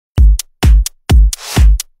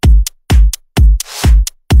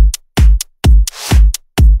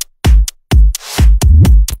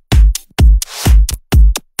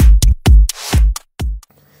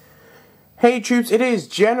Hey troops, it is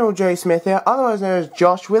GeneralJSmith here, otherwise known as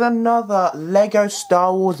Josh, with another LEGO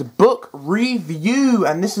Star Wars book review,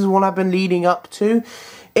 and this is what I've been leading up to.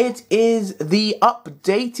 It is the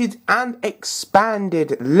updated and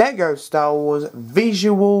expanded LEGO Star Wars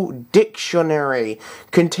Visual Dictionary,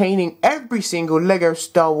 containing every single LEGO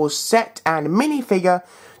Star Wars set and minifigure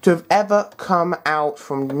to have ever come out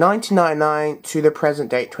from 1999 to the present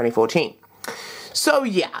date, 2014. So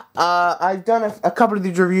yeah, I've done a couple of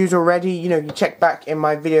these reviews already. You know, you check back in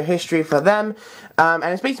my video history for them, and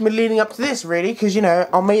it's basically been leading up to this really, because you know,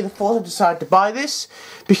 on May the 4th I decided to buy this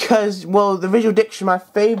because, well, the Visual Dictionary is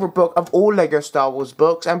my favourite book of all LEGO Star Wars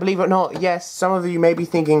books, and believe it or not, yes, some of you may be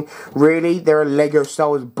thinking, really, there are LEGO Star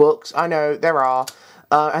Wars books? I know, there are.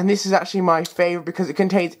 And this is actually my favourite because it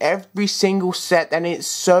contains every single set, and it's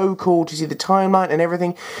so cool to see the timeline and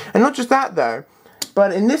everything. And not just that though,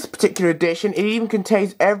 but in this particular edition, it even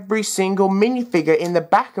contains every single minifigure in the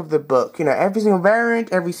back of the book. You know, every single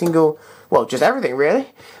variant, every single, well, just everything really.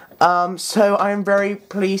 So I am very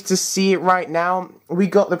pleased to see it right now. We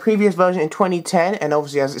got the previous version in 2010, and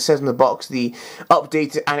obviously, as it says in the box, the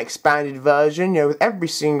updated and expanded version, you know, with every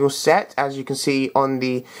single set, as you can see on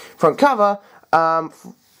the front cover,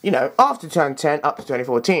 you know, after 2010 up to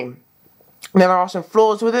 2014. Now, there are some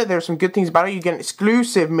flaws with it. There are some good things about it. You get an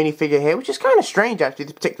exclusive minifigure here, which is kind of strange, actually,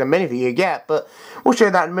 the particular minifigure you get, but we'll show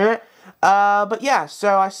you that in a minute. But yeah,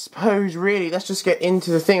 so I suppose, really, let's just get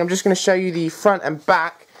into the thing. I'm just going to show you the front and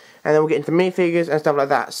back, and then we'll get into minifigures and stuff like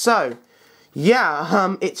that. So,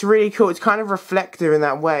 yeah, it's really cool. It's kind of reflective in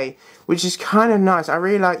that way, which is kind of nice. I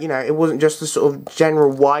really like, you know, it wasn't just the sort of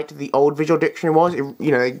general white the old Visual Dictionary was. It,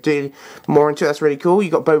 you know, they did more into it. That's really cool. You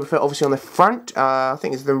got Boba Fett obviously on the front. I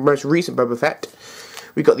think it's the most recent Boba Fett.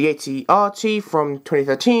 We got the AT-RT from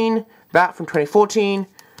 2013, that from 2014,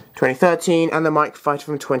 2013, and the Mike Fighter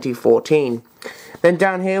from 2014. Then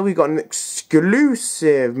down here we've got an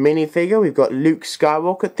exclusive minifigure. We've got Luke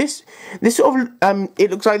Skywalker. This sort of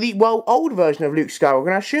it looks like the old version of Luke Skywalker,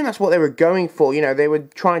 and I assume that's what they were going for. You know, they were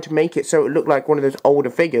trying to make it so it looked like one of those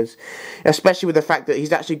older figures, especially with the fact that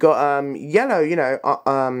he's actually got yellow, you know,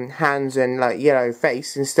 hands and like yellow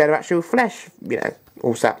face instead of actual flesh. You know,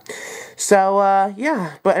 all that. So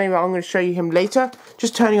yeah, but anyway, I'm going to show you him later.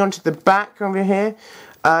 Just turning on to the back over here.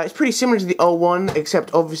 It's pretty similar to the old one,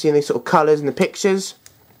 except obviously in these sort of colours and the pictures.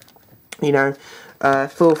 You know,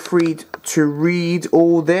 feel free to read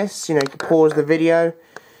all this. You know, you can pause the video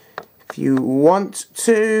if you want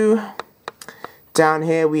to. Down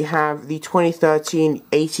here we have the 2013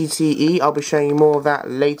 ATTE. I'll be showing you more of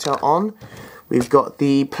that later on. We've got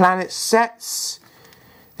the planet sets.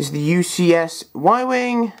 This is the UCS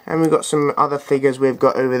Y-Wing, and we've got some other figures we've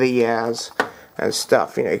got over the years and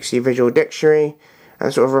stuff. You know, you can see Visual Dictionary.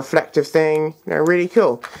 And sort of reflective thing, you know, really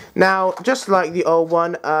cool. Now, just like the old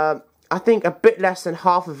one, I think a bit less than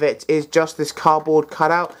half of it is just this cardboard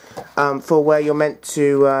cutout for where you're meant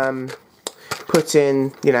to put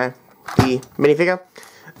in, you know, the minifigure.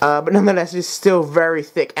 But nonetheless, it's still very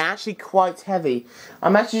thick and actually quite heavy.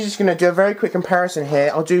 I'm actually just going to do a very quick comparison here.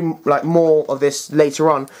 I'll do like more of this later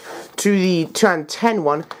on. To the 2010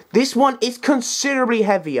 one, this one is considerably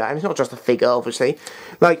heavier, and it's not just a figure, obviously.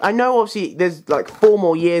 Like, I know obviously there's like 4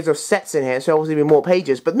 more years of sets in here, so obviously there'll be more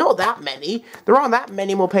pages, but not that many. There aren't that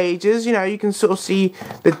many more pages. You know, you can sort of see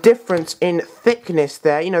the difference in thickness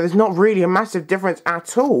there. You know, there's not really a massive difference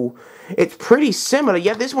at all. It's pretty similar,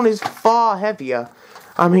 yet this one is far heavier.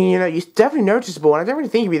 I mean, you know, it's definitely noticeable, and I don't really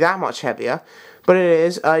think it'd be that much heavier, but it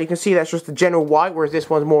is. You can see that's just the general white, whereas this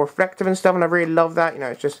one's more reflective and stuff, and I really love that. You know,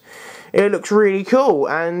 it's just, it looks really cool,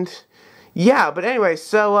 and yeah, but anyway,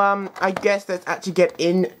 so I guess let's actually get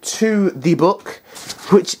into the book,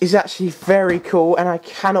 which is actually very cool, and I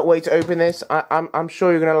cannot wait to open this. I'm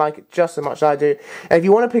sure you're going to like it just as much as I do. And if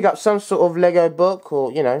you want to pick up some sort of LEGO book,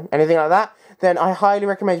 or, you know, anything like that, then I highly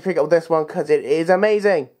recommend you pick up this one, because it is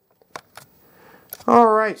amazing.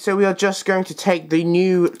 Alright, so we are just going to take the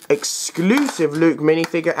new exclusive Luke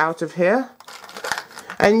minifigure out of here.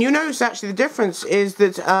 And you notice actually the difference is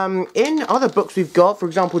that in other books we've got, for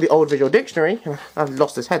example the old Visual Dictionary, I've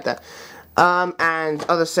lost his head there, and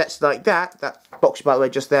other sets like that box by the way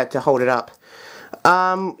just there to hold it up,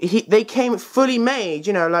 they came fully made,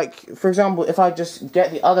 you know, like for example if I just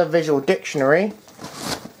get the other Visual Dictionary,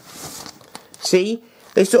 see?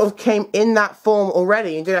 They sort of came in that form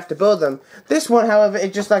already and didn't have to build them. This one, however,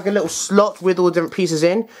 is just like a little slot with all the different pieces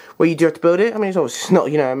in, where you do have to build it. I mean, it's obviously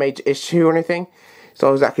not, you know, a major issue or anything. It's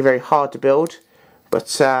not exactly very hard to build. But,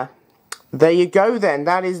 there you go then.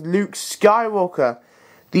 That is Luke Skywalker.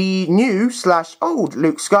 The new / old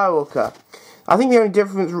Luke Skywalker. I think the only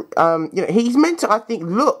difference, you know, he's meant to, I think,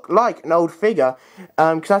 look like an old figure,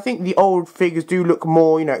 because I think the old figures do look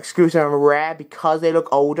more, you know, exclusive and rare because they look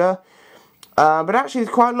older. But actually,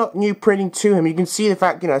 there's quite a lot of new printing to him. You can see the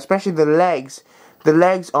fact, you know, especially the legs. The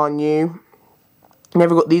legs are new.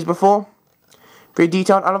 Never got these before. Very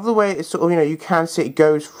detailed. I love the way it's sort of, you know, you can see it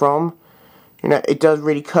goes from, you know, it does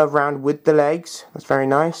really curve around with the legs. That's very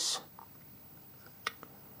nice.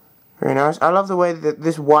 Very nice. I love the way that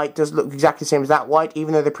this white does look exactly the same as that white,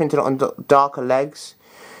 even though they printed it on darker legs.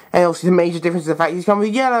 And obviously the major difference is the fact he's come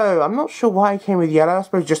with yellow. I'm not sure why he came with yellow. I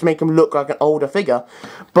suppose just to make him look like an older figure.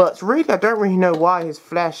 But really, I don't really know why his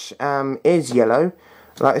flesh is yellow.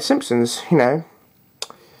 Like the Simpsons, you know.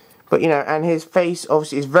 But, you know, and his face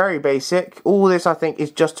obviously is very basic. All this, I think, is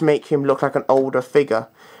just to make him look like an older figure.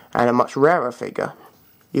 And a much rarer figure.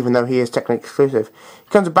 Even though he is technically exclusive. He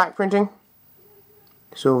comes with back printing.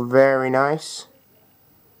 It's all very nice.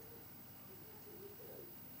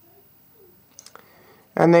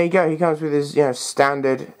 And there you go, he comes with his, you know,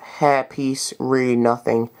 standard hairpiece. Really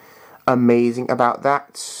nothing amazing about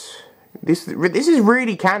that. This is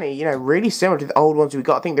really canny, you know, really similar to the old ones we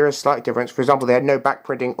got. I think there is a slight difference. For example, they had no back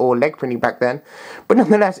printing or leg printing back then. But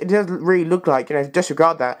nonetheless, it does really look like, you know,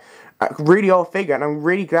 disregard that, a really old figure, and I'm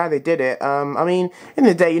really glad they did it. I mean, in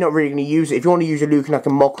the day, you're not really going to use it. If you want to use a Luke in like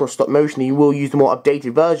a mock or stop motion, you will use the more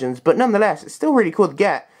updated versions. But nonetheless, it's still really cool to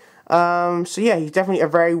get. So yeah, he's definitely a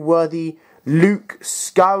very worthy Luke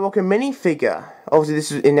Skywalker minifigure. Obviously,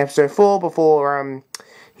 this is in episode 4 before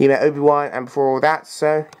he met Obi-Wan and before all that.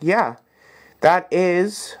 So yeah, that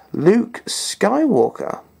is Luke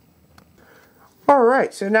Skywalker.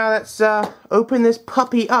 Alright, so now let's open this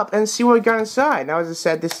puppy up and see what we got inside. Now, as I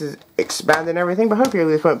said, this is expanding everything, but hopefully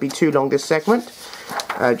this won't be too long, this segment.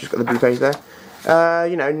 Just got the blue page there.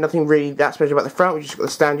 You know, nothing really that special about the front. We just got the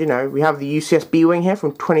stand, you know. We have the UCS B-Wing here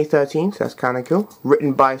from 2013, so that's kind of cool.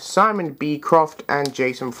 Written by Simon B. Croft and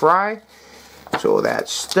Jason Fry. So all that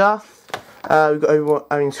stuff. We've got Obi-Wan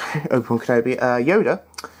Kenobi, Yoda.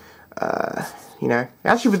 You know,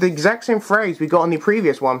 actually with the exact same phrase we got on the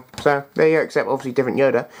previous one. So, there you go, except obviously different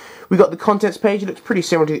Yoda. We got the contents page, it looks pretty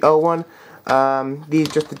similar to the old one. These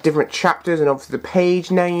are just the different chapters and obviously the page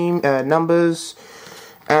name, numbers,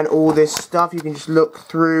 and all this stuff. You can just look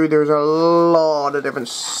through, there's a lot of different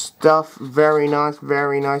stuff. Very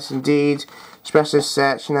nice indeed. Specialist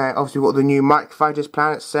sets, you know, obviously we've got the new Mike Fighters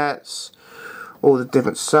Planet sets, all the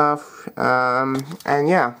different stuff, and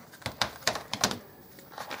yeah.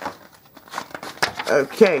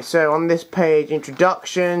 Okay, so on this page,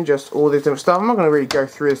 introduction, just all this different stuff. I'm not going to really go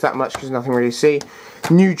through this that much because there's nothing really to see.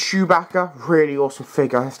 New Chewbacca, really awesome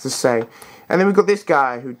figure, I have to say. And then we've got this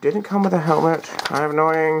guy who didn't come with a helmet, kind of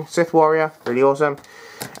annoying. Sith Warrior, really awesome.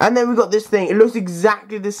 And then we've got this thing, it looks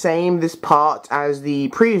exactly the same, this part, as the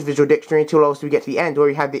previous visual dictionary until obviously we get to the end where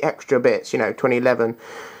we had the extra bits, you know, 2011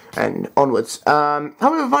 and onwards.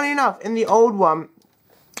 However, funny enough, in the old one,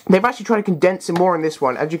 they've actually tried to condense it more in this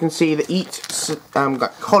one. As you can see, the each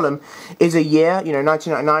column is a year, you know,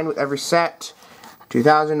 1999 with every set,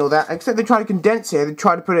 2000, all that. Except they try to condense it. They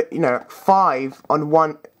try to put it, you know, 5 on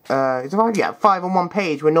one. Is it 5? Yeah, 5 on one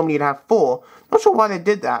page where normally you'd have 4. Not sure why they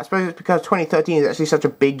did that. I suppose it's because 2013 is actually such a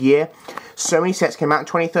big year. So many sets came out in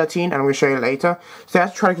 2013, and I'm going to show you later. So they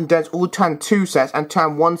have to try to condense all Turn 2 sets and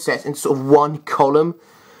Turn 1 sets into sort of one column,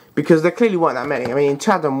 because there clearly weren't that many. I mean, in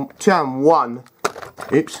Turn 1.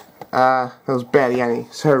 Oops, there was barely any,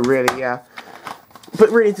 so really, yeah. But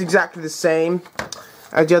really, it's exactly the same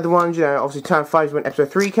as the other ones, you know. Obviously, Turn 5 is when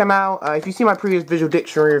Episode 3 came out. If you see my previous visual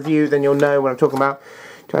dictionary review, then you'll know what I'm talking about.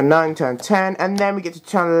 Turn 9, Turn 10, and then we get to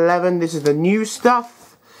Turn 11. This is the new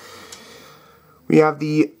stuff. We have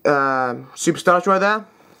the Super Star Destroyer there,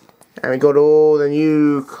 and we got all the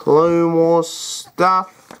new Clone Wars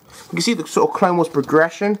stuff. You can see the sort of Clone Wars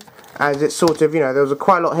progression. As it's sort of, you know, there was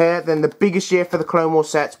quite a lot here. Then the biggest year for the Clone Wars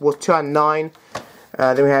sets was 2009.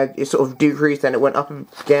 Then we had it sort of decreased, then it went up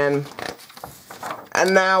again.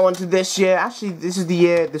 And now onto this year. Actually, this is the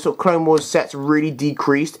year the sort of Clone Wars sets really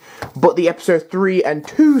decreased, but the Episode 3 and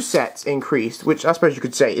 2 sets increased, which I suppose you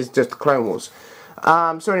could say is just the Clone Wars.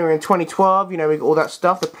 So anyway, in 2012, you know, we got all that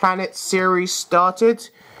stuff. The Planet series started.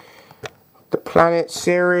 The Planet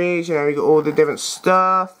series, you know, we got all the different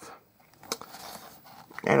stuff.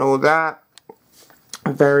 And all that.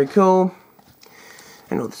 Very cool.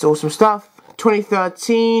 And all this awesome stuff.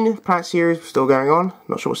 2013, Planet series was still going on.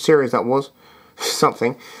 Not sure what series that was.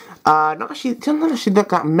 Something. Not actually, it doesn't actually look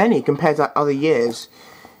that many compared to like, other years.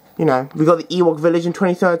 You know, we got the Ewok Village in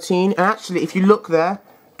 2013. And actually, if you look there,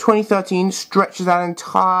 2013 stretches that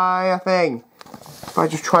entire thing. If I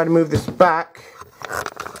just try to move this back.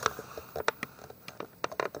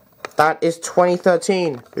 That is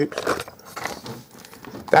 2013. Oops.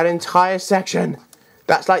 That entire section.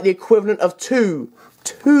 That's like the equivalent of the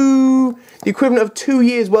equivalent of 2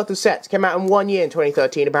 years worth of sets came out in 1 year in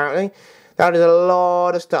 2013 apparently. That is a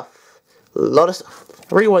lot of stuff. A lot of stuff.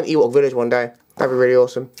 I really want Ewok Village one day. That'd be really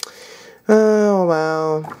awesome. Oh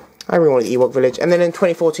well. I really want the Ewok Village. And then in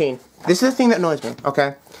 2014. This is the thing that annoys me,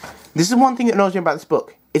 okay? This is one thing that annoys me about this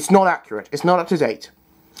book. It's not accurate. It's not up to date.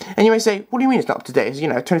 And you may say, what do you mean it's not up to date? It's, you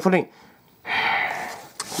know, 2014.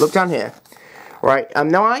 Look down here. Right,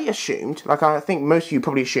 now I assumed, like I think most of you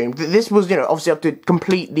probably assumed, that this was, you know, obviously up to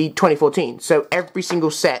completely 2014. So every single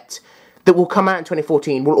set that will come out in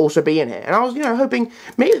 2014 will also be in here. And I was, you know, hoping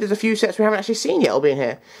maybe there's a few sets we haven't actually seen yet will be in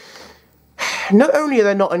here. Not only are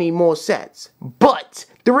there not any more sets, but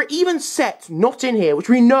there are even sets not in here which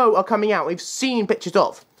we know are coming out. We've seen pictures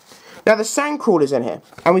of. Now the Sandcrawler's in here,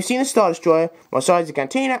 and we've seen the Star Destroyer, besides the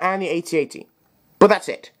Cantina and the AT-AT. But that's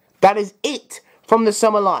it. That is it from the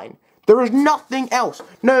summer line. There is nothing else.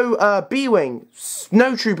 No B-Wing,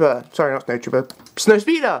 Snow Trooper, sorry not Snow Trooper, Snow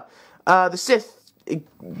Speeder, the Sith,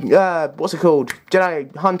 what's it called,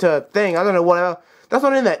 Jedi Hunter thing, I don't know, whatever. That's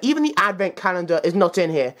not in there. Even the Advent Calendar is not in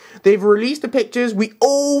here. They've released the pictures, we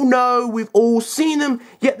all know, we've all seen them,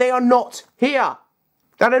 yet they are not here.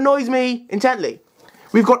 That annoys me intently.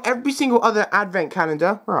 We've got every single other Advent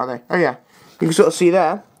Calendar. Where are they? Oh yeah, you can sort of see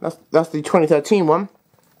there. That's the 2013 one.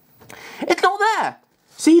 It's not there.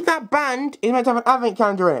 See, that band is meant to have an Advent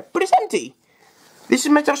Calendar in it, but it's empty. This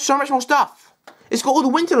is meant to have so much more stuff. It's got all the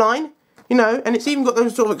winter line, you know, and it's even got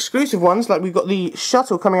those sort of exclusive ones, like we've got the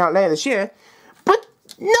Shuttle coming out later this year, but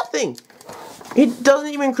nothing. It doesn't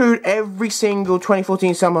even include every single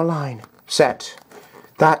 2014 summer line set.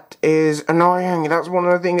 That is annoying. That's one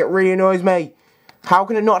of the things that really annoys me. How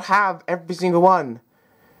can it not have every single one?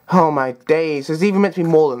 Oh my days, there's even meant to be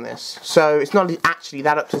more than this, so it's not actually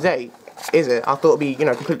that up to date. Is it? I thought it'd be, you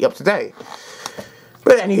know, completely up to date.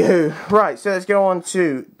 But anywho, right, so let's go on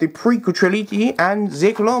to the prequel trilogy and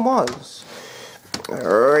the Clone Wars.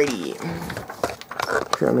 Alrighty.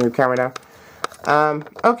 I'll move the camera down.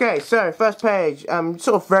 Okay, so first page, sort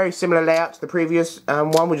of very similar layout to the previous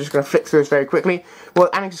one. We're just going to flick through this very quickly.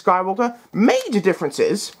 Well, Anakin Skywalker, major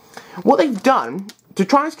differences. What they've done to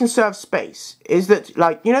try and conserve space is that,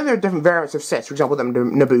 like, you know, there are different variants of sets. For example, the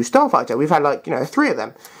Naboo Starfighter. We've had, like, you know, 3 of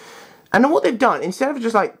them. And then what they've done, instead of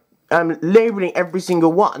just like labeling every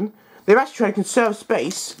single one, they've actually tried to conserve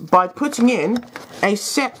space by putting in a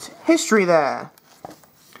set history there.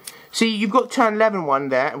 See, you've got Turn 11 one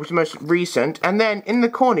there, which is the most recent, and then in the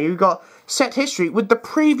corner you've got set history with the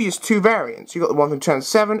previous 2 variants. You've got the one from Turn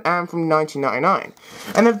 7 and from 1999.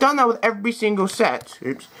 And they've done that with every single set,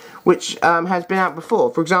 oops, which has been out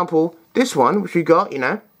before. For example, this one, which we got, you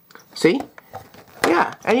know, see?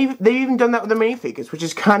 Yeah, and they've even done that with the minifigures, which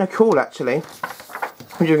is kind of cool, actually. I'm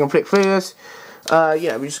just going to flick through this.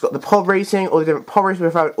 Yeah, we just got the pod racing, all the different pod races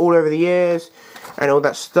we've had all over the years, and all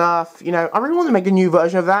that stuff. You know, I really want to make a new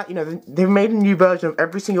version of that. You know, they've made a new version of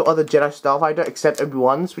every single other Jedi Starfighter except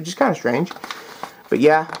Obi-Wan's, which is kind of strange. But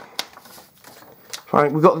yeah.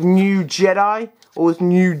 Right, we've got the new Jedi, all this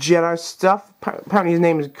new Jedi stuff. Apparently his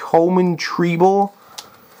name is Coleman Trebor.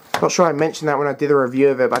 Not sure I mentioned that when I did the review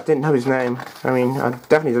of it, but I didn't know his name. I mean, I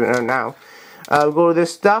definitely don't know it now. We've got all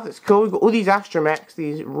this stuff, it's cool. We've got all these astromechs,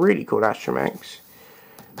 these really cool astromechs.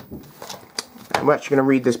 And we're actually going to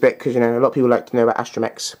read this bit because, you know, a lot of people like to know about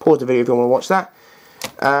astromechs. Pause the video if you want to watch that.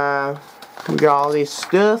 We got all this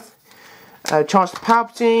stuff. Chancellor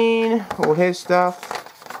Palpatine, all his stuff.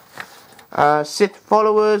 Sith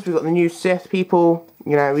followers, we've got the new Sith people.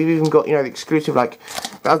 You know, we've even got, you know, the exclusive, like,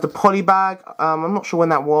 that was the poly bag. I'm not sure when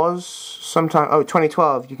that was. Sometime, oh,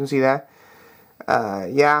 2012, you can see there.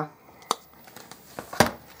 Yeah.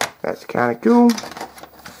 That's kind of cool.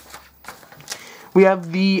 We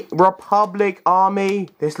have the Republic Army.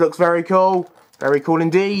 This looks very cool. Very cool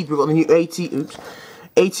indeed. We've got the new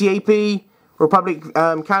AT-AP Republic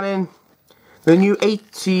cannon. The new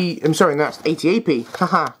I'm sorry, that's AT-AP.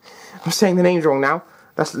 Haha. I'm saying the names wrong now.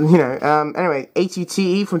 That's, you know, anyway,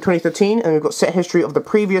 AT-TE from 2013, and we've got set history of the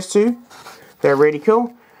previous 2. They're really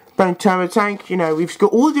cool. Bone Turbo Tank, you know, we've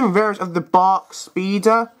got all the different variants of the Bark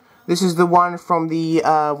Speeder. This is the one from the,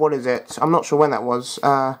 what is it? I'm not sure when that was.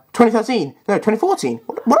 2013. No, 2014.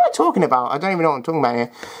 What am I talking about? I don't even know what I'm talking about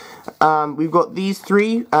here. We've got these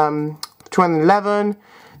 3, 2011,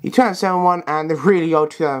 the 2007 one, and the really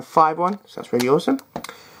old 2005 one. So that's really awesome.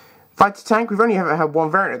 Fighter Tank, we've only ever had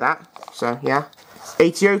one variant of that. So, yeah.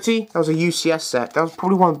 AT-OT, that was a UCS set. That was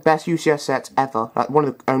probably one of the best UCS sets ever. Like, one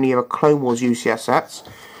of the only ever Clone Wars UCS sets.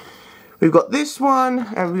 We've got this one,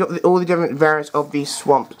 and we've got all the different variants of the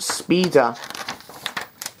Swamp Speeder.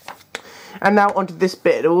 And now onto this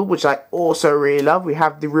bit, which I also really love. We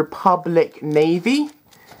have the Republic Navy.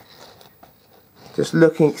 Just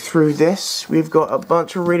looking through this, we've got a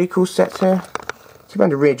bunch of really cool sets here. I'm going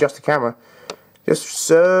to readjust the camera. Just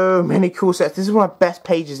so many cool sets. This is one of the best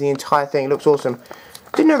pages in the entire thing. It looks awesome.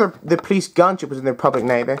 Didn't know the police gunship was in the Republic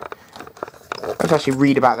Navy. Let's actually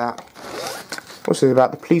read about that. What's this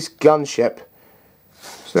about? The police gunship.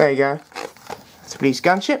 So there you go. That's the police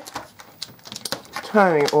gunship.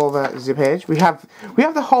 Turning all that zip page. We have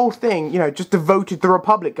the whole thing, you know, just devoted to the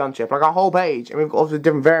Republic gunship, like a whole page, and we've got all the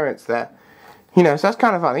different variants there. You know, so that's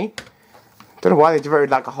kind of funny. Don't know why they devoted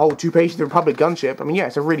like a whole 2 pages to the Republic gunship. I mean, yeah,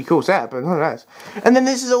 it's a really cool set, but not nice. And then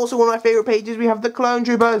this is also one of my favourite pages. We have the Clone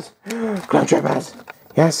Troopers. Clone Troopers.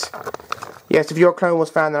 Yes. Yes, if you're a Clone Wars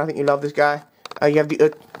fan, then I think you love this guy. You have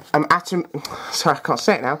the sorry, I can't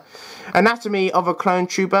say it now. Anatomy of a Clone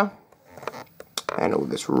Trooper. And all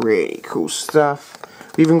this really cool stuff.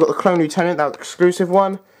 We've even got the Clone Lieutenant, that exclusive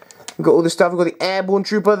one. We've got all this stuff. We've got the Airborne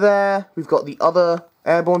Trooper there. We've got the other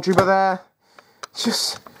Airborne Trooper there.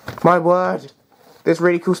 Just, my word. There's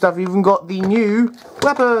really cool stuff. We've even got the new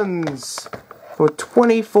weapons for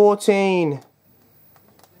 2014.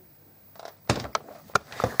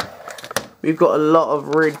 We've got a lot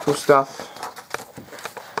of really cool stuff.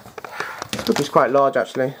 This book is quite large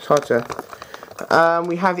actually. It's hard to...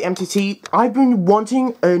 we have the MTT. I've been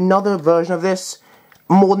wanting another version of this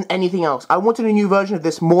more than anything else. I wanted a new version of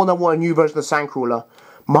this more than I want a new version of the Sandcrawler.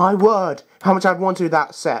 My word, how much I've wanted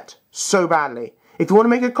that set so badly. If you want to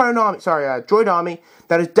make a clone army, droid army,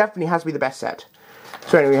 that is definitely has to be the best set.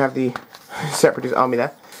 So anyway, we have the Separatist army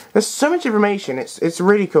there. There's so much information. It's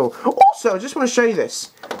really cool. Also, I just want to show you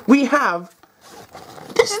this. We have,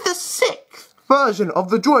 this is the 6th version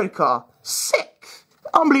of the droid car. 6th.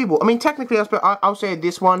 Unbelievable. I mean, technically, I'll say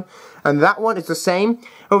this one and that one is the same.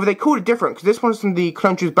 However, they called it different because this one's from the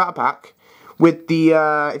Clone Troopers Battle Pack with the,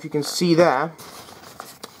 if you can see there,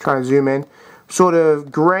 trying to zoom in, sort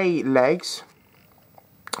of grey legs.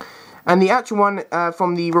 And the actual one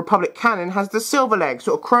from the Republic Cannon has the silver legs,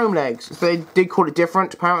 sort of chrome legs. So they did call it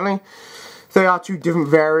different, apparently. They are 2 different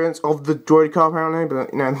variants of the droid car, apparently,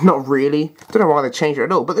 but, you know, not really. Don't know why they changed it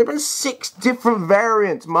at all. But there have been 6 different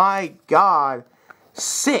variants. My God.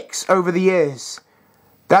 6 over the years.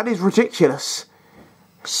 That is ridiculous.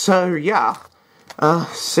 So, yeah.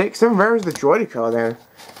 6 different variants of the droid car, then.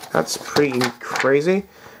 That's pretty crazy.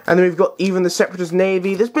 And then we've got even the Separatist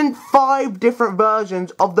Navy. There's been 5 different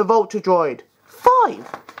versions of the Vulture Droid. 5!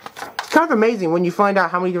 It's kind of amazing when you find out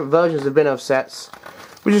how many different versions there have been of sets.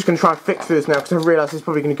 We're just going to try and fix through this now because I realise it's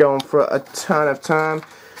probably going to go on for a ton of time.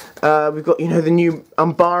 We've got, you know, the new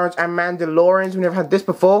Umbarans and Mandalorians. We've never had this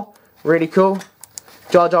before. Really cool.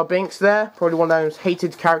 Jar Jar Binks there. Probably one of those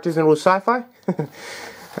hated characters in all sci-fi.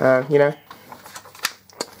 You know.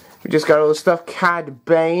 We just got all the stuff. Cad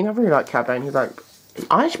Bane. I really like Cad Bane. He's like...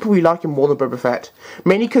 I actually probably like him more than Boba Fett.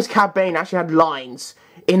 Mainly because Cad Bane actually had lines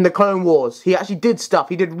in the Clone Wars. He actually did stuff.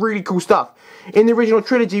 He did really cool stuff. In the original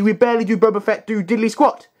trilogy, we barely do Boba Fett do diddly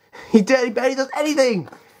squat. He barely does anything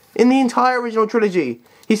in the entire original trilogy.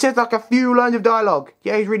 He says like a few lines of dialogue.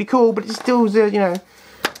 Yeah, he's really cool, but it's still, you know,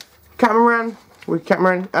 Catamaran. With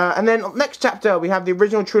Catamaran. And then next chapter, we have the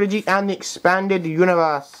original trilogy and the expanded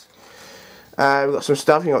universe. We've got some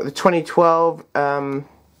stuff. You've got the 2012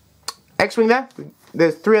 X-Wing there.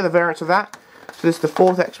 There's 3 other variants of that. So this is the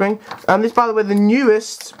 4th X-Wing. This, by the way, the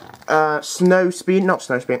newest not snow speed.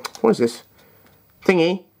 What is this?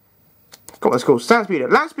 Thingy. What it's called?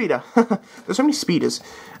 Land Speeder. There's so many speeders.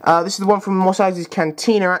 This is the one from Mos Eisley's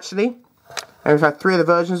Cantina, actually. And we've had 3 other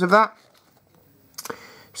versions of that.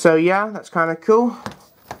 So yeah, that's kind of cool.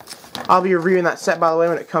 I'll be reviewing that set, by the way,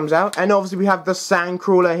 when it comes out. And obviously we have the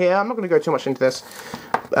Sandcrawler here. I'm not going to go too much into this.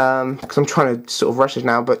 Because I'm trying to sort of rush it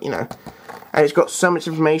now, but, you know. And it's got so much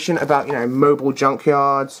information about, you know, mobile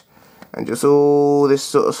junkyards and just all this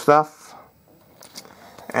sort of stuff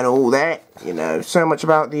and all that, you know, so much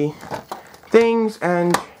about the things,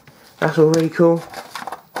 and that's all really cool.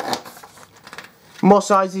 Mos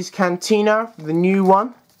Eisley's Cantina, the new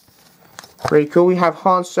one, really cool. We have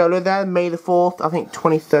Han Solo there, May the 4th, I think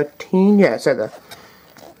 2013, yeah, it said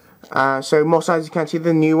there. So Mos Eisley's Cantina,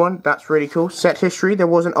 the new one, that's really cool. Set history, there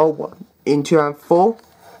was an old one in 2004.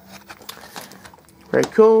 Very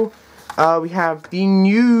cool. We have the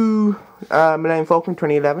new Millennium Falcon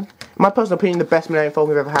 2011. In my personal opinion, the best Millennium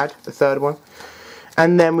Falcon we've ever had. The 3rd one.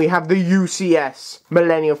 And then we have the UCS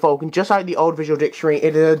Millennium Falcon. Just like the old Visual Dictionary.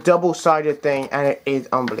 It is a double-sided thing. And it is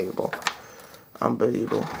unbelievable.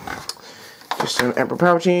 Unbelievable. Just an Emperor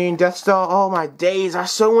Palpatine, Death Star. Oh my days, I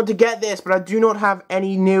so want to get this, but I do not have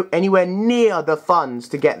anywhere near the funds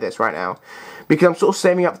to get this right now. Because I'm sort of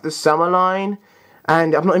saving up for the summer line,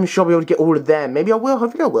 and I'm not even sure I'll be able to get all of them. Maybe I will, I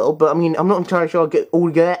think I will, but I mean, I'm not entirely sure I'll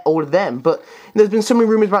get all of them. But there's been so many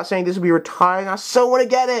rumors about saying this will be retired, and I so want to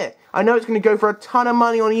get it. I know it's going to go for a ton of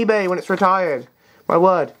money on eBay when it's retired. My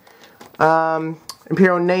word.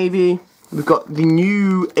 Imperial Navy. We've got the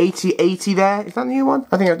new 8080 there. Is that the new one?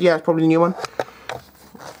 I think, yeah, it's probably the new one.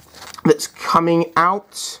 That's coming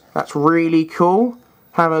out. That's really cool.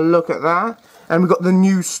 Have a look at that. And we've got the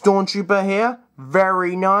new Stormtrooper here.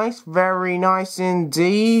 Very nice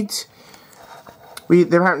indeed. There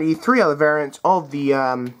are apparently 3 other variants of the,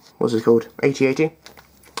 what's it called? 8080.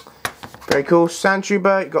 Very cool.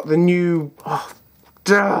 Sandtrooper. You've got the new,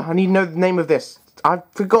 I need to know the name of this. I've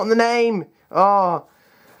forgotten the name.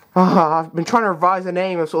 I've been trying to revise the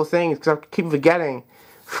name of sort of things because I keep forgetting.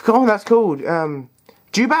 Oh, that's called.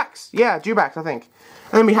 Jubax? Yeah, Jubax, I think.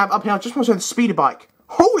 And then we have up here, I just want to say the speeder bike.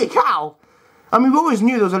 Holy cow! I mean, we always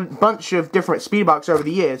knew there was a bunch of different speeder bikes over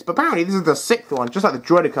the years, but apparently this is the 6th one, just like the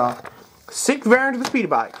droider car. 6th variant of the speeder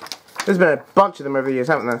bike. There's been a bunch of them over the years,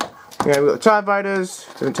 haven't there? Yeah, we've got the TIE Fighters,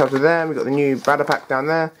 different types of them. We've got the new battle pack down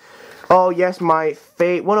there. Oh, yes, my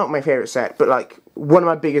well, not my favourite set, but like, one of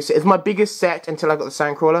my biggest sets. It's my biggest set until I got the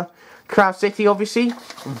Sandcrawler. Cloud City, obviously.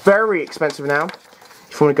 Very expensive now.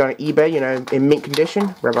 If you want to go on eBay, you know, in mint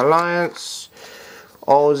condition. Rebel Alliance.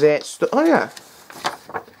 Oz. Oh, yeah.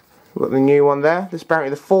 We've got the new one there. This is apparently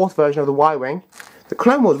the 4th version of the Y-Wing. The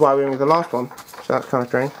Clone Wars Y-Wing was the last one. So that's kind of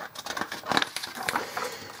strange.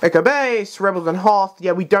 Echo Base. Rebels and Hoth.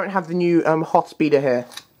 Yeah, we don't have the new Hoth speeder here.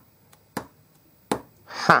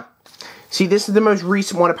 Ha. See, this is the most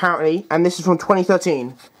recent one, apparently, and this is from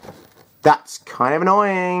 2013. That's kind of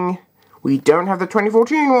annoying. We don't have the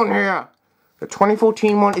 2014 one here. The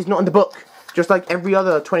 2014 one is not in the book, just like every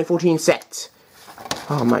other 2014 set.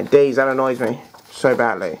 Oh, my days, that annoys me so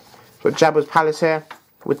badly. Got Jabba's Palace here,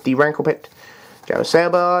 with the Rancor Pit. Jabba's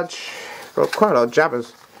Sail Barge. Got quite a lot of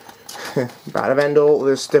Jabbas. Battle of Endor, all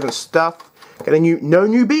this different stuff. Got a no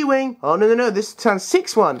new B-Wing. Oh, no, this is the Turn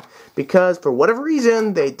 6 one. Because, for whatever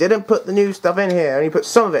reason, they didn't put the new stuff in here. Only put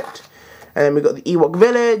some of it. And then we've got the Ewok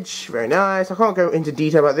Village. Very nice. I can't go into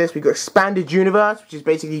detail about this. We've got Expanded Universe, which is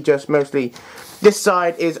basically just mostly... This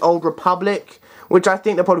side is Old Republic, which I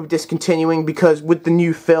think they'll probably be discontinuing because with the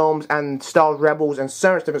new films and Star Wars Rebels and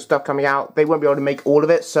so much different stuff coming out, they won't be able to make all of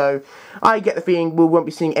it. So, I get the feeling we won't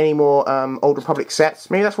be seeing any more Old Republic sets.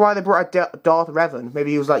 Maybe that's why they brought out Darth Revan.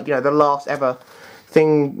 Maybe he was like, you know, the last ever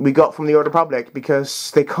thing we got from the Old Republic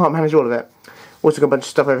because they can't manage all of it. Also got a bunch of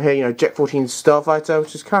stuff over here, you know, Jet 14 Starfighter,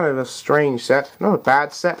 which is kind of a strange set. Not a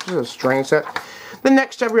bad set, just a strange set. The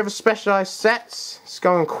next chapter we have a specialised set. It's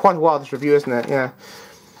going quite a while, this review, isn't it? Yeah.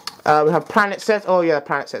 We have planet sets. Oh yeah,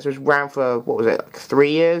 planet sets, which ran for, what was it, like 3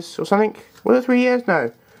 years or something? Was it 3 years? No.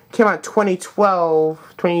 Came out 2012,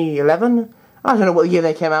 2011? I don't know what year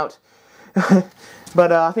they came out.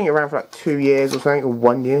 But I think it ran for like 2 years or something, or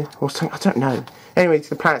 1 year or something, I don't know. Anyway, it's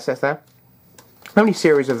the planet sets there. How many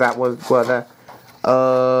series of that were there?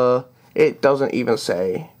 It doesn't even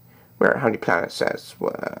say how many planet sets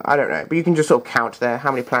were. I don't know, but you can just sort of count there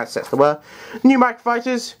how many planet sets there were. New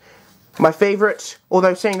microfighters, my favourite.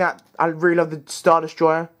 Although saying that, I really love the Star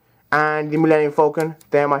Destroyer and the Millennium Falcon.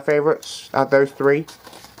 They're my favourites out of those 3.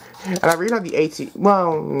 And I really like the 80.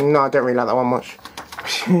 Well, no, I don't really like that one much.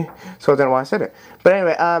 So I don't know why I said it. But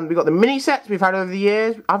anyway, we've got the mini sets we've had over the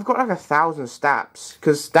years. I've got like 1,000 stats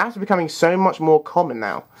because stats are becoming so much more common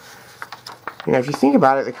now. You know, if you think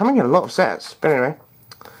about it, they're coming in a lot of sets. But anyway,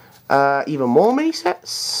 even more mini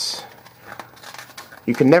sets.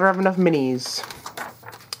 You can never have enough minis.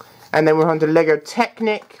 And then we're on to Lego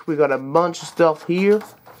Technic. We've got a bunch of stuff here.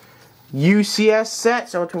 UCS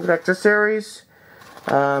sets, Ultimate Collector Series.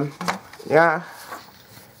 Yeah.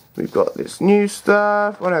 We've got this new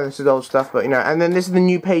stuff. Well, no, this is old stuff, but you know. And then this is the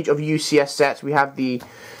new page of UCS sets. We have the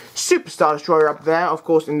Super Star Destroyer up there, of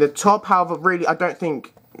course, in the top. However, really, I don't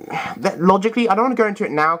think that logically, I don't want to go into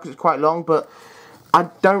it now because it's quite long, but I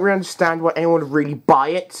don't really understand why anyone would really buy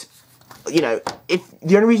it. You know, if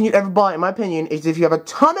the only reason you'd ever buy it, in my opinion, is if you have a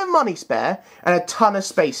ton of money spare and a ton of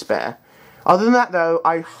space spare. Other than that, though,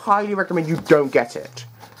 I highly recommend you don't get it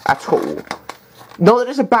at all. Not that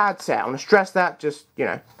it's a bad set, I want to stress that, just, you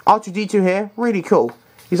know. R2-D2 here, really cool.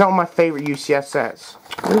 He's one of my favourite UCS sets.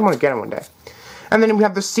 I really want to get him one day. And then we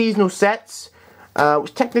have the seasonal sets,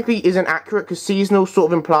 which technically isn't accurate, because seasonal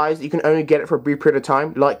sort of implies that you can only get it for a brief period of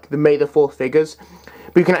time, like the May the 4th figures.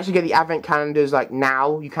 But you can actually get the advent calendars, like,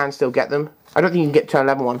 now, you can still get them. I don't think you can get Turn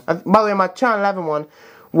 11 one. By the way, my Turn 11 one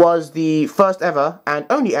was the first ever and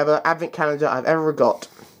only ever advent calendar I've ever got.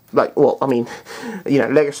 Like, well, I mean, you know,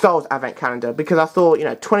 Lego Star Wars advent calendar, because I thought, you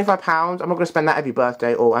know, £25, I'm not going to spend that every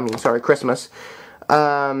birthday, or, I mean, sorry, Christmas. You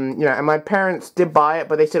know, and my parents did buy it,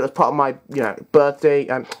 but they said it was part of my, you know, birthday,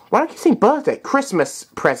 why do I keep saying birthday? Christmas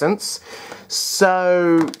presents.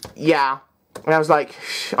 So, yeah, and I was like,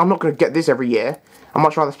 I'm not going to get this every year. I'd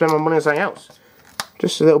much rather spend my money on something else.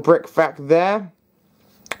 Just a little brick fact there.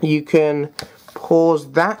 You can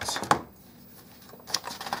pause that.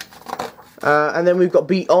 And then we've got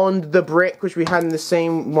Beyond the Brick, which we had in the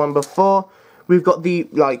same one before. We've got the,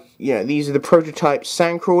 like, you know, these are the prototype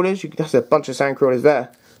sandcrawlers. That's a bunch of sandcrawlers there.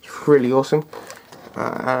 It's really awesome.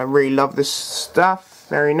 And I really love this stuff.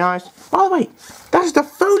 Very nice. By the way, that's the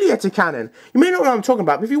defoliator cannon. You may not know what I'm talking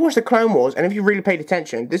about, but if you watch the Clone Wars, and if you really paid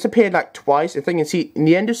attention, this appeared like twice. I think in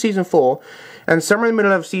the end of Season 4, and somewhere in the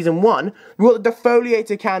middle of Season 1, we got the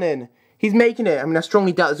defoliator cannon. He's making it. I mean, I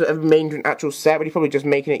strongly doubt it's ever made into an actual set, but he's probably just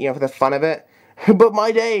making it, you know, for the fun of it. But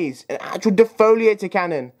my days, an actual defoliator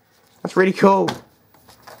cannon. That's really cool. And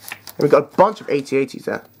we've got a bunch of AT-ATs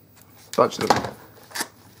there. A bunch of them.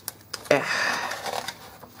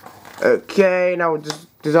 Okay, now we're just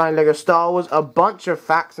designing Lego Star Wars. A bunch of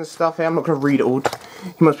facts and stuff here. I'm not going to read it all.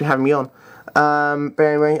 You must be having me on. But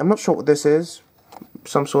anyway, I'm not sure what this is.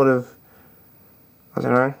 Some sort of, I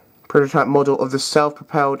don't know, prototype model of the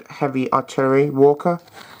self-propelled heavy artillery walker.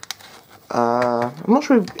 I'm not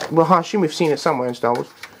sure, well, I assume we've seen it somewhere in Star Wars.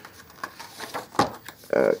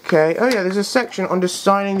 Okay, oh yeah, there's a section on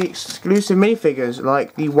designing the exclusive minifigures,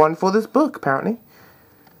 like the one for this book, apparently.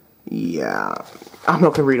 Yeah, I'm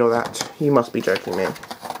not going to read all that. You must be joking me.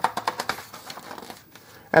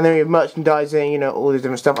 And then we have merchandising, you know, all this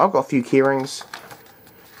different stuff. I've got a few keyrings.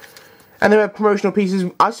 And then we have promotional pieces.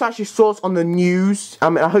 I actually saw it on the news. I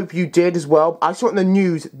mean, I hope you did as well. I saw it on the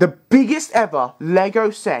news. The biggest ever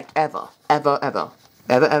Lego set ever. Ever.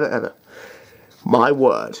 My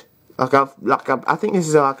word. I think this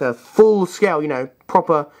is like a full scale, you know,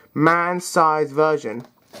 proper man-sized version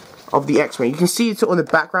of the X-Wing. You can see it on the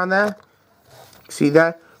background there. See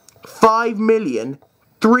there?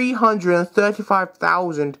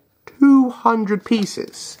 5,335,200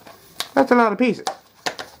 pieces. That's a lot of pieces.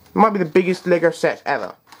 It might be the biggest Lego set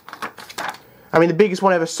ever. I mean, the biggest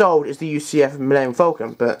one ever sold is the UCF Millennium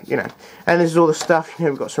Falcon, but, you know. And this is all the stuff. You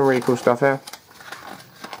know, we've got some really cool stuff here.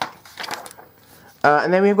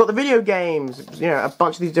 And then we've got the video games. You know, a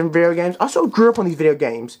bunch of these different video games. I sort of grew up on these video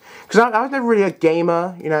games. Because I was never really a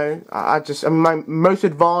gamer, you know. I mean, my most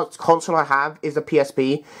advanced console I have is a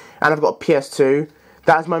PSP. And I've got a PS2.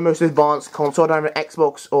 That is my most advanced console. I don't have an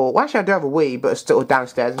Xbox or... Well, actually, I do have a Wii, but it's still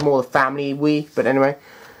downstairs. It's more the family Wii, but anyway.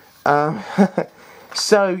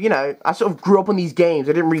 So, you know, I sort of grew up on these games.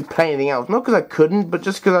 I didn't really play anything else. Not because I couldn't, but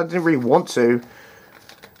just because I didn't really want to.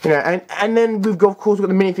 You know, and then we've got, of course, we've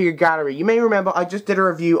got the minifigure gallery. You may remember I just did a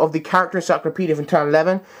review of the character encyclopedia from Turn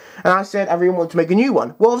 11, and I said I really wanted to make a new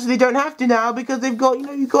one. Well, obviously they don't have to now because they've got, you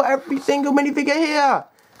know, you've got every single minifigure here.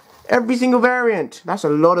 Every single variant. That's a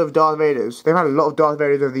lot of Darth Vaders. They've had a lot of Darth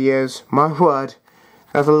Vaders over the years. My word.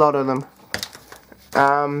 There's a lot of them.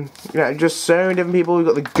 You know, just so many different people. We've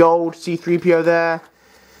got the gold C-3PO there.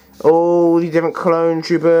 All these different clone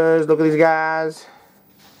troopers. Look at these guys.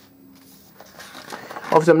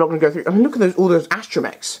 Obviously, I'm not going to go through. I mean, look at all those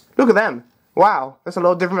astromechs. Look at them. Wow, that's a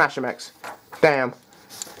lot of different astromechs. Damn.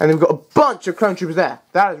 And then we've got a bunch of clone troopers there.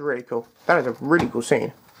 That is really cool. That is a really cool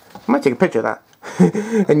scene. I might take a picture of that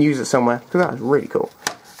and use it somewhere, because that is really cool.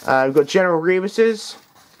 We've got General Grievous's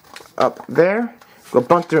up there. We've got a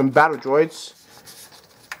bunch of different battle droids.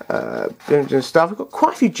 And stuff. We've got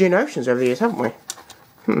quite a few Geonosians over the years, haven't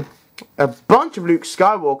we? A bunch of Luke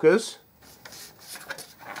Skywalkers.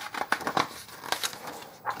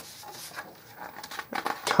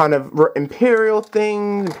 Kind of Imperial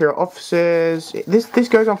things, Imperial officers. This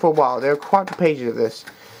goes on for a while. There are quite a few pages of this.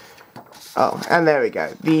 Oh, and there we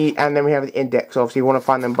go. And then we have the index. Obviously, you want to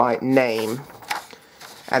find them by name.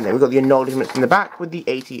 And then we've got the acknowledgements in the back with the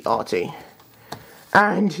AT-RT.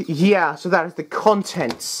 And yeah, so that is the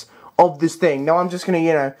contents of this thing. Now I'm just going to,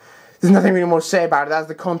 you know, there's nothing really more to say about it. That's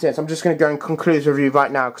the contents. I'm just going to go and conclude this review right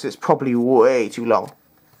now because it's probably way too long.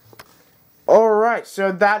 Alright,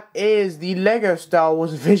 so that is the Lego Star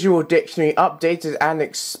Wars Visual Dictionary updated and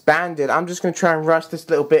expanded. I'm just going to try and rush this a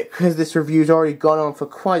little bit because this review's already gone on for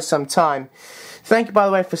quite some time. Thank you, by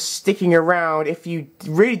the way, for sticking around. If you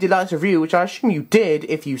really did like this review, which I assume you did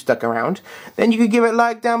if you stuck around, then you could give it a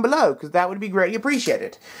like down below, because that would be greatly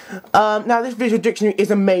appreciated. Now, this visual dictionary is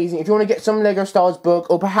amazing. If you want to get some Lego Star Wars book,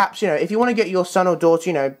 or perhaps, you know, if you want to get your son or daughter,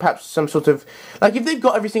 you know, perhaps some sort of, like, if they've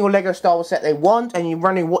got every single Lego Star Wars set they want, and you're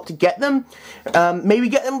wondering what to get them, maybe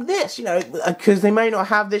get them this, you know, because they may not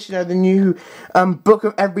have this, you know, the new book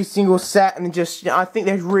of every single set, and just, you know, I think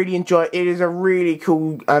they'd really enjoy it. It is a really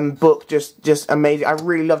cool book, just amazing. I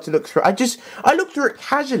really love to look through it. I look through it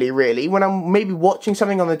casually, really, when I'm maybe watching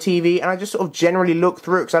something on the TV, and I just sort of generally look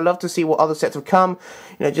through it, because I love to see what other sets have come,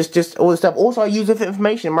 you know, just all this stuff. Also, I use it for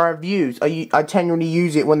information in my reviews. I generally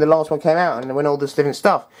use it when the last one came out, and when all this different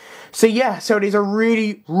stuff. So yeah, so it is a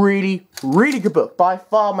really, really, really good book. By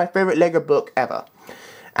far my favourite LEGO book ever.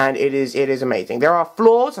 And it is amazing. There are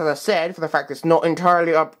flaws, as I said, for the fact it's not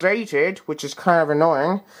entirely updated, which is kind of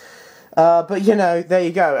annoying. But, you know, there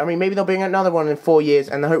you go. I mean, maybe they'll bring another one in 4 years,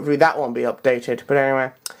 and hopefully that won't be updated. But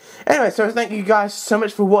anyway. Anyway, so thank you guys so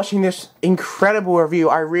much for watching this incredible review.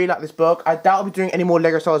 I really like this book. I doubt I'll be doing any more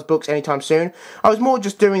LEGO Star Wars books anytime soon. I was more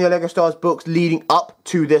just doing the LEGO Star Wars books leading up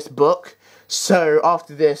to this book. So,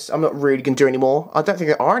 after this, I'm not really going to do any more. I don't think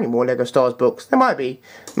there are any more LEGO Star Wars books. There might be.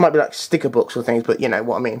 It might be like sticker books or things, but you know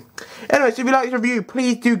what I mean. Anyway, so if you like this review,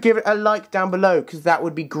 please do give it a like down below, because that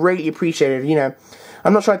would be greatly appreciated. You know,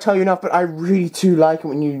 I'm not sure I tell you enough, but I really do like it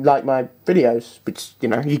when you like my videos. Which, you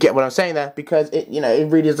know, you get what I'm saying there, because it, you know, it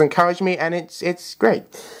really does encourage me, and it's great.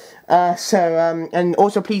 And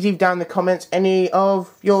also please leave down in the comments any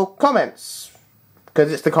of your comments,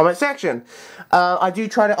 because it's the comment section. I do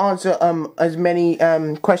try to answer as many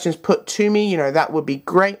questions put to me, you know, that would be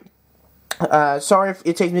great. Sorry if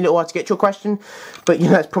it takes me a little while to get your question, but you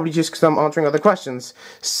know, that's probably just because I'm answering other questions.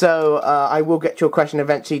 So, I will get your question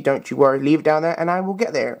eventually, don't you worry, leave it down there, and I will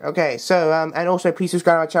get there. Okay, so, and also please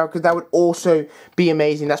subscribe to my channel, because that would also be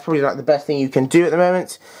amazing. That's probably like the best thing you can do at the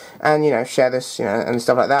moment. And, you know, share this, you know, and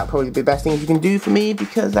stuff like that, probably be the best thing you can do for me,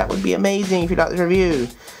 because that would be amazing if you like this review.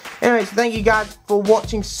 Anyway, so thank you guys for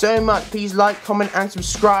watching so much. Please like, comment, and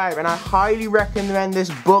subscribe. And I highly recommend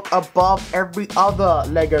this book above every other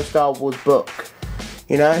LEGO Star Wars book.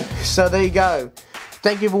 You know? So there you go.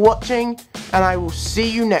 Thank you for watching, and I will see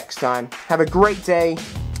you next time. Have a great day.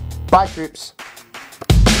 Bye, troops.